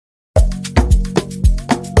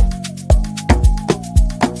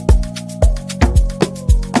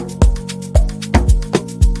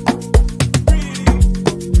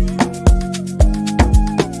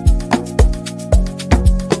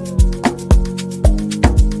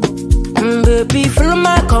baby, follow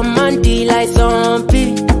my command, like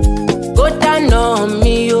zombie. Go down on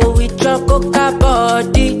me, oh, with your coca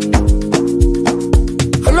body.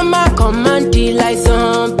 Follow my command, like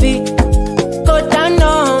zombie. Go down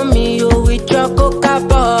on me, oh, with your coca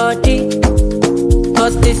body.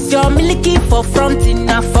 Cause this your miliki for front,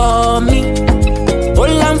 enough for me.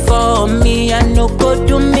 Hold on for me, I no go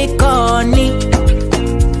do me koni.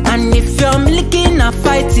 And if you're miliki na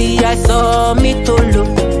fighty, I saw me to look.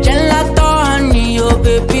 Gelato honey, oh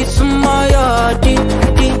baby, sumo yo deep.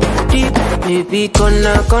 Baby,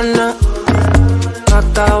 kona.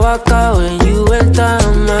 Waka when you enter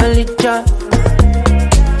Omalicha.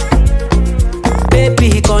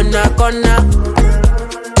 Baby, kona.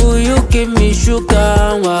 Will you give me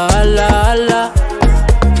sugar, wahala?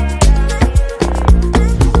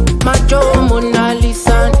 Macho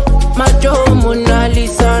Monalisa, macho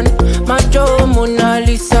Monalisa, macho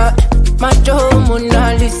Monalisa, macho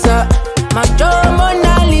Monalisa, macho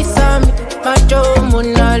Monalisa, macho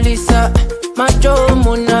Monalisa, macho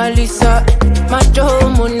Monalisa, macho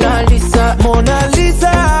Monalisa.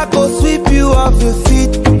 Monalisa, I go sweep you off your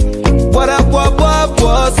feet. What up,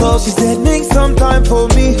 so she said make some time for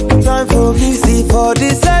me, See for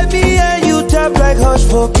this life, me and you tap like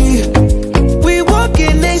hushpuppi. We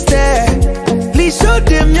walking next there, please show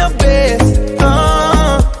them your best.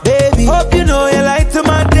 Baby, hope you know you lighten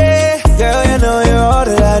my day. Girl, you know you're all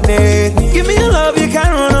that I need. Give me your love, you can't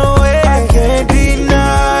run away. I can't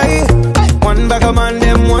deny. One bag of man,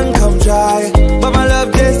 them one come try. But my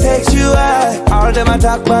love just takes you high. All them I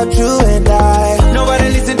talk about you and I. Nobody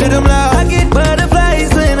listen to them loud. I get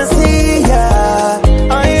butterflies when I see ya.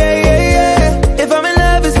 Oh yeah. If I'm in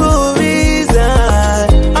love, it's for a reason.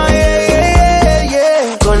 Oh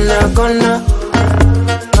yeah. Kona.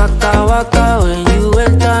 Waka when you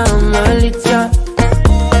enter Omalicha.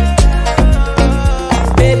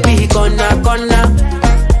 Baby, kona.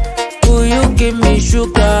 Will you give me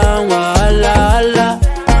sugar, wahala?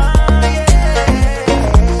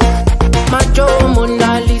 Macho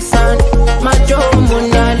Monalisa, macho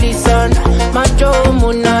Monalisa, macho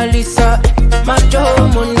Monalisa, macho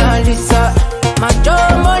Monalisa.